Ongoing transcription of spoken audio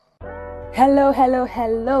Hello, hello,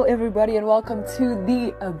 hello, everybody, and welcome to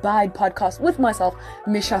the Abide podcast with myself,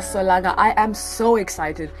 Misha Solaga. I am so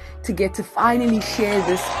excited to get to finally share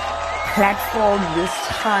this platform, this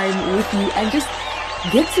time with you, and just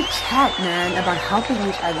get to chat, man, about helping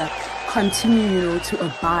each other continue, to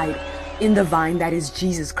abide in the vine that is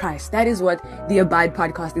Jesus Christ. That is what the Abide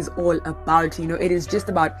podcast is all about. It is just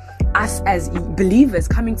about us as believers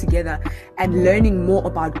coming together and learning more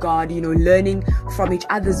about God, learning from each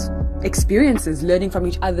other's experiences, learning from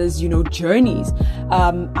each other's, journeys.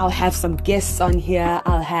 I'll have some guests on here.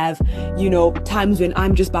 I'll have, times when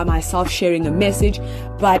I'm just by myself sharing a message,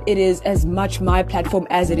 but it is as much my platform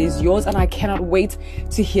as it is yours. And I cannot wait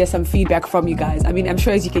to hear some feedback from you guys. I mean, I'm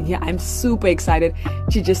sure as you can hear, I'm super excited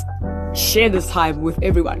to just share this time with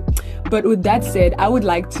everyone. But with that said, I would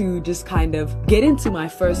like to just kind of get into my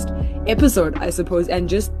first episode, I suppose, and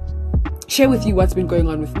just share with you what's been going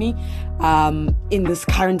on with me in this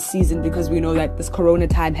current season, because we know that this corona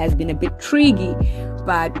time has been a bit tricky,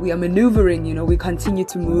 but we are maneuvering, we continue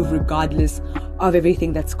to move regardless of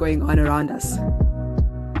everything that's going on around us.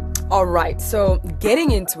 All right, so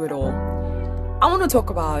getting into it all, I want to talk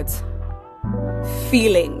about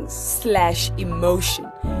feelings /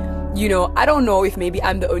 emotion. I don't know if maybe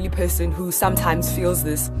I'm the only person who sometimes feels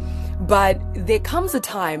this, but there comes a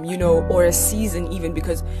time, or a season even,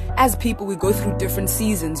 because as people, we go through different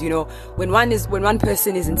seasons, when one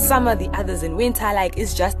person is in summer, the others in winter,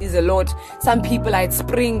 it's a lot. Some people are in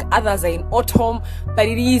spring, others are in autumn, but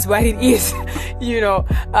it is what it is,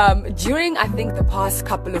 during, I think, the past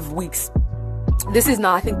couple of weeks. This is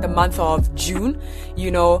now, I think, the month of June,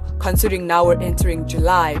 considering now we're entering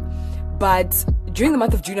July. But during the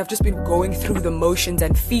month of June, I've just been going through the motions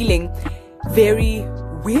and feeling very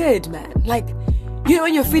weird, man.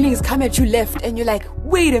 When your feelings come at you left and you're like,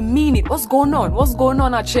 wait a minute, what's going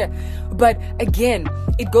on out here? But again,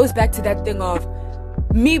 it goes back to that thing of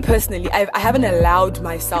me personally, I haven't allowed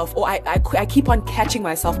myself, or I keep on catching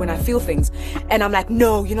myself when I feel things. And I'm like,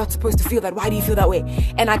 no, you're not supposed to feel that. Why do you feel that way?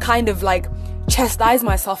 And I kind of chastise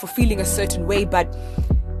myself for feeling a certain way. But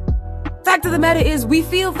fact of the matter is, we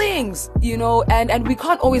feel things, and we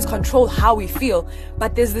can't always control how we feel.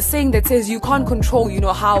 But there's the saying that says you can't control,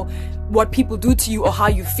 what people do to you or how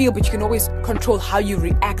you feel, but you can always control how you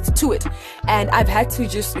react to it. And I've had to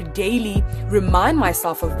just daily remind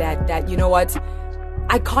myself of that, you know what?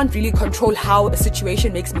 I can't really control how a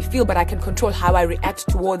situation makes me feel, but I can control how I react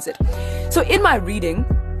towards it. So in my reading,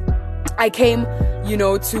 I came,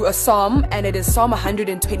 to a psalm, and it is Psalm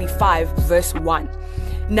 125 verse 1.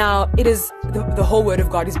 Now, it is, the whole word of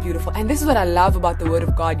God is beautiful. And this is what I love about the word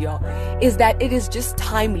of God, y'all, is that it is just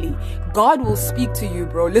timely. God will speak to you,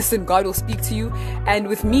 bro. Listen, God will speak to you. And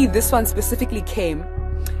with me, this one specifically came,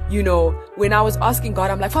 when I was asking God,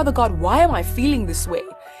 I'm like, Father God, why am I feeling this way?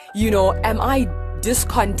 Am I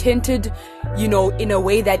discontented, in a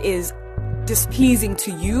way that is displeasing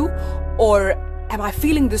to you? Or am I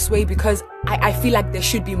feeling this way because I feel like there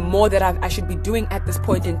should be more that I should be doing at this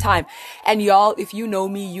point in time? And y'all, if you know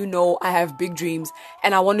me, I have big dreams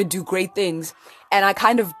and I want to do great things. And I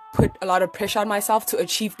kind of put a lot of pressure on myself to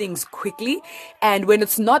achieve things quickly. And when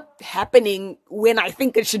it's not happening when I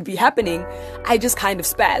think it should be happening, I just kind of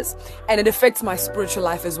spaz. And it affects my spiritual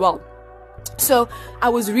life as well. So I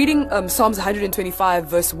was reading Psalms 125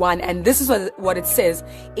 verse 1, and this is what it says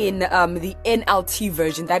in the NLT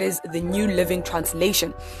version, that is the New Living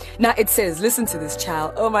Translation. Now it says, listen to this,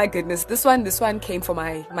 child. Oh my goodness, this one came for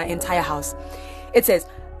my entire house. It says,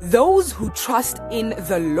 those who trust in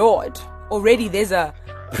the Lord. Already there's a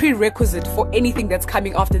prerequisite for anything that's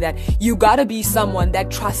coming after that. You gotta be someone that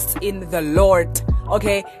trusts in the Lord.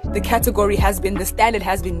 Okay, the standard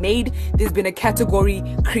has been made. There's been a category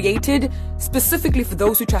created specifically for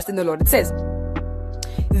those who trust in the Lord. It says,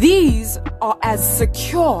 these are as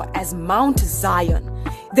secure as Mount Zion.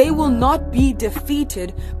 They will not be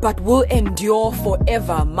defeated, but will endure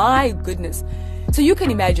forever. My goodness. So you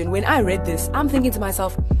can imagine, when I read this, I'm thinking to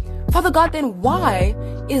myself, Father God, then why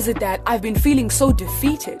is it that I've been feeling so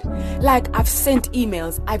defeated? I've sent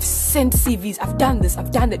emails, I've sent CVs, I've done this,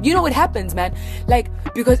 I've done that. You know what happens, man?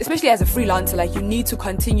 Because especially as a freelancer, you need to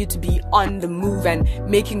continue to be on the move and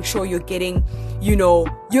making sure you're getting, you're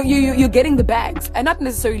getting the bags, and not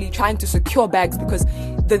necessarily trying to secure bags, because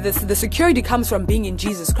the security comes from being in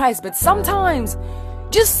Jesus Christ. But sometimes,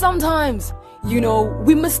 just sometimes,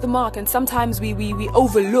 we miss the mark, and sometimes we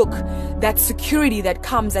overlook that security that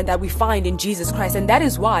comes and that we find in Jesus Christ. And that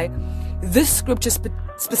is why this scripture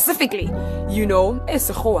specifically,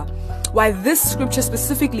 why this scripture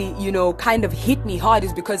specifically, kind of hit me hard,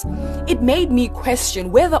 is because it made me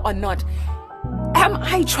question whether or not am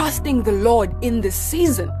I trusting the Lord in this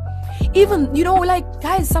season. Even, like,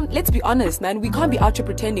 guys, let's be honest, man. We can't be out here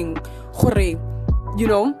pretending,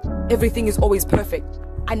 everything is always perfect.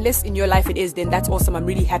 Unless in your life it is, then that's awesome. I'm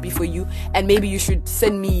really happy for you. And maybe you should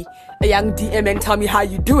send me a young DM and tell me how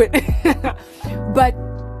you do it. But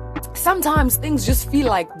sometimes things just feel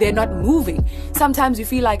like they're not moving. Sometimes you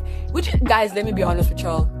feel like, guys, let me be honest with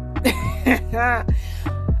y'all.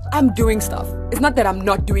 I'm doing stuff. It's not that I'm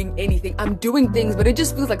not doing anything. I'm doing things, but it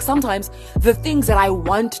just feels like sometimes the things that I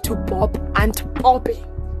want to pop aren't popping.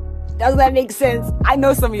 Does that make sense? I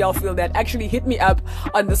know some of y'all feel that. Actually, hit me up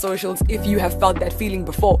on the socials if you have felt that feeling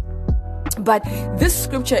before. But this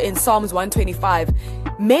scripture in Psalms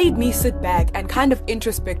 125 made me sit back and kind of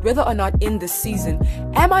introspect whether or not in this season,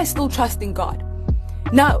 am I still trusting God?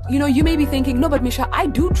 Now, you may be thinking, no, but Misha, I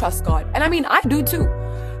do trust God. And I mean, I do too.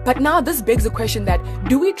 But now this begs the question that,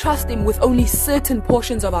 do we trust Him with only certain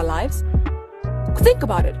portions of our lives? Think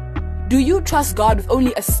about it. Do you trust God with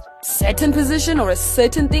only a certain position or a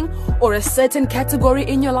certain thing or a certain category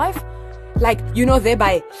in your life? Like,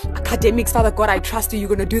 thereby academics, Father God, I trust you, you're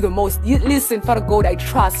going to do the most. Listen, Father God, I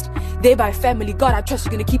trust. Thereby family, God, I trust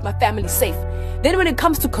you're going to keep my family safe. Then when it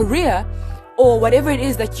comes to career or whatever it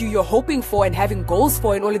is that you're hoping for and having goals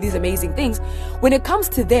for and all of these amazing things, when it comes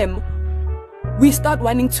to them, we start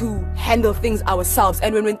wanting to handle things ourselves.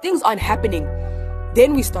 And when things aren't happening,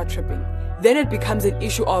 then we start tripping. Then it becomes an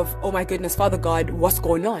issue of, oh my goodness, Father God, what's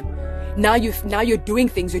going on? Now you're doing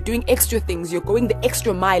things, you're doing extra things, you're going the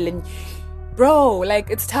extra mile, and bro, like,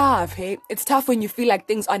 it's tough, hey? It's tough when you feel like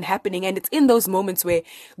things aren't happening, and it's in those moments where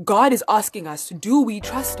God is asking us, do we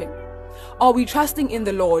trust Him? Are we trusting in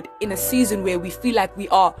the Lord in a season where we feel like we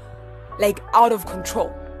are, like, out of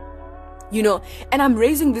control? And I'm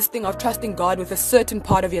raising this thing of trusting God with a certain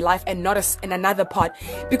part of your life and not in another part,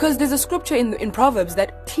 because there's a scripture in Proverbs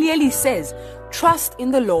that clearly says, trust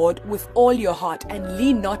in the Lord with all your heart and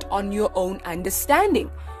lean not on your own understanding.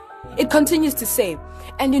 It continues to say,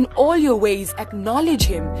 and in all your ways acknowledge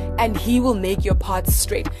Him and He will make your paths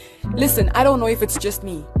straight. Listen, I don't know if it's just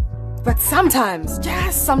me, but sometimes,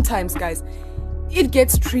 just sometimes, guys, it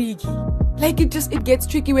gets tricky. Like, it gets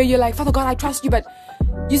tricky where you're like, Father God, I trust you, but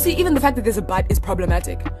you see, even the fact that there's a but is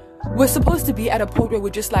problematic. We're supposed to be at a point where we're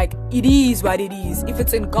just like, it is what it is. If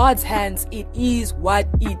it's in God's hands, it is what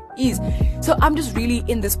it is. So I'm just really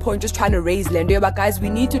in this point, just trying to raise Lendo. But guys, we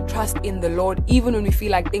need to trust in the Lord, even when we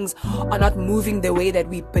feel like things are not moving the way that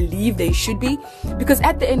we believe they should be. Because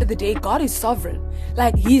at the end of the day, God is sovereign.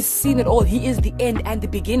 Like, He's seen it all. He is the end and the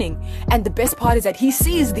beginning. And the best part is that He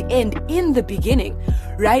sees the end in the beginning,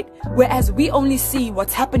 right? Whereas we only see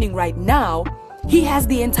what's happening right now, He has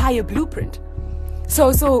the entire blueprint.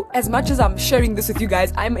 So as much as I'm sharing this with you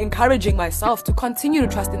guys, I'm encouraging myself to continue to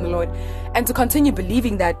trust in the Lord and to continue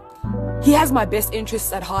believing that He has my best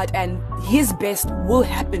interests at heart and His best will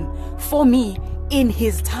happen for me in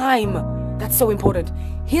His time. That's so important.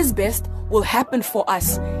 His best will happen for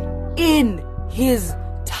us in His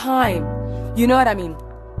time. You know what I mean?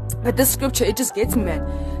 But this scripture, it just gets me,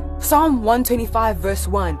 man. Psalm 125 verse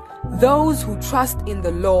 1. Those who trust in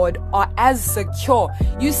the Lord are as secure.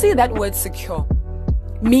 You see that word secure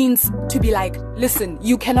means to be like, listen,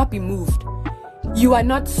 you cannot be moved. You are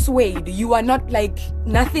not swayed. You are not like,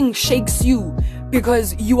 nothing shakes you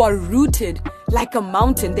because you are rooted like a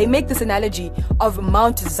mountain. They make this analogy of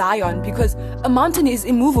Mount Zion because a mountain is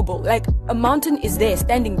immovable. Like, a mountain is there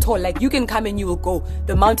standing tall. Like, you can come and you will go.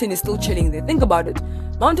 The mountain is still chilling there. Think about it.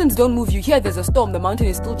 Mountains don't move. You hear there's a storm, the mountain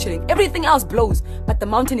is still chilling. Everything else blows, but the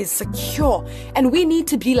mountain is secure. And we need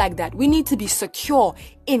to be like that. We need to be secure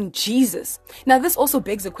in Jesus. Now, this also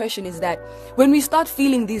begs the question is that when we start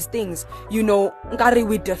feeling these things,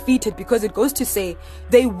 we're defeated, because it goes to say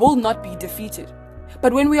they will not be defeated.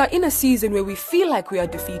 But when we are in a season where we feel like we are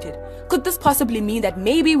defeated, could this possibly mean that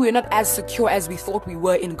maybe we're not as secure as we thought we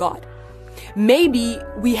were in God? Maybe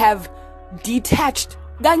we have detached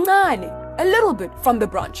a little bit from the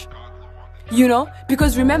branch.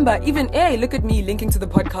 Because remember, even, hey, look at me linking to the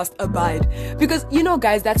podcast Abide. Because,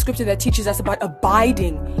 guys, that scripture that teaches us about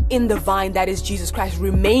abiding in the vine, that is Jesus Christ,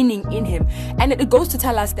 remaining in Him. And it goes to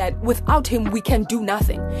tell us that without Him, we can do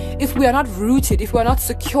nothing. If we are not rooted, if we are not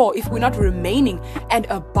secure, if we're not remaining and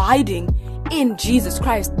abiding in Jesus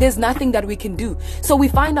Christ, there's nothing that we can do. So we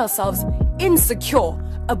find ourselves insecure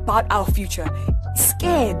about our future,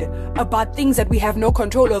 scared about things that we have no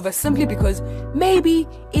control over, simply because maybe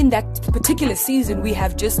in that particular season we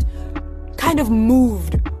have just kind of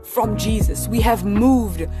moved from Jesus. We have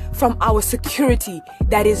moved from our security,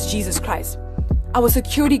 that is Jesus Christ. Our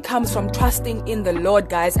security comes from trusting in the Lord,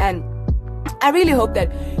 guys. And I really hope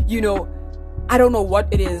that, I don't know what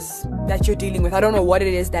it is that you're dealing with. I don't know what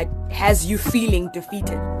it is that has you feeling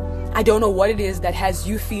defeated. I don't know what it is that has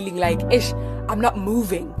you feeling like, ish, I'm not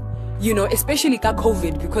moving. You know, especially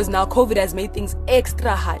COVID, because now COVID has made things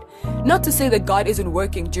extra hard. Not to say that God isn't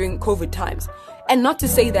working during COVID times. And not to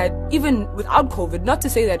say that even without COVID, not to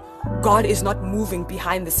say that God is not moving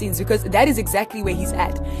behind the scenes, because that is exactly where he's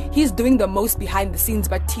at. He's doing the most behind the scenes.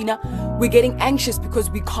 But Tina, we're getting anxious because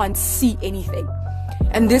we can't see anything.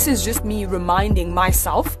 And this is just me reminding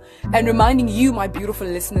myself and reminding you, my beautiful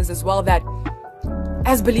listeners, as well, that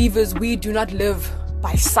as believers, we do not live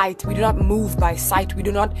by sight. We do not move by sight. We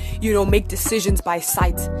do not, make decisions by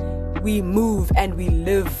sight. We move and we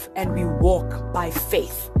live and we walk by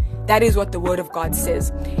faith. That is what the word of God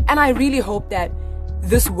says. And I really hope that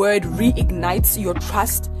this word reignites your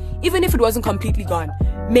trust, even if it wasn't completely gone.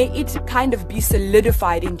 May it kind of be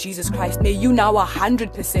solidified in Jesus Christ. May you now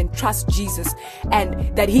 100% trust Jesus, and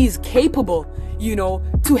that he is capable,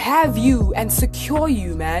 to have you and secure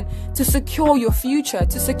you, man, to secure your future,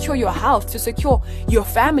 to secure your health, to secure your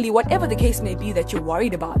family, whatever the case may be that you're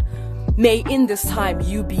worried about. May in this time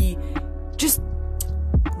you be just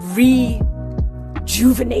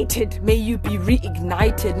rejuvenated. May you be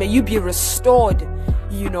reignited. May you be restored,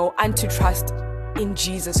 unto trust in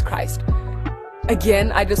Jesus Christ.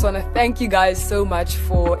 Again, I just want to thank you guys so much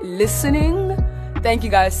for listening. Thank you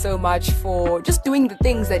guys so much for just doing the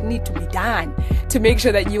things that need to be done to make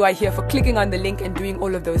sure that you are here, for clicking on the link and doing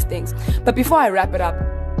all of those things. But before I wrap it up,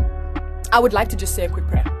 I would like to just say a quick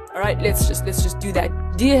prayer. All right, let's just do that.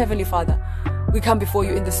 Dear Heavenly Father, we come before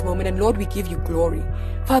you in this moment, and Lord, we give you glory.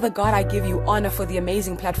 Father God, I give you honor for the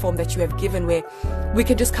amazing platform that you have given, where we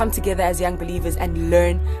can just come together as young believers and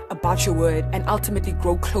learn about your word and ultimately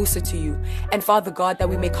grow closer to you. And Father God, that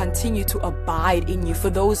we may continue to abide in you. For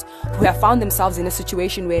those who have found themselves in a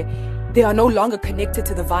situation where they are no longer connected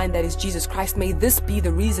to the vine that is Jesus Christ, may this be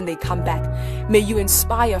the reason they come back. May you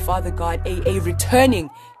inspire, Father God, a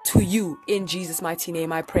returning to you. In Jesus' mighty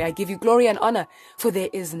name I pray. I give you glory and honor, for there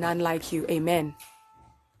is none like you. Amen.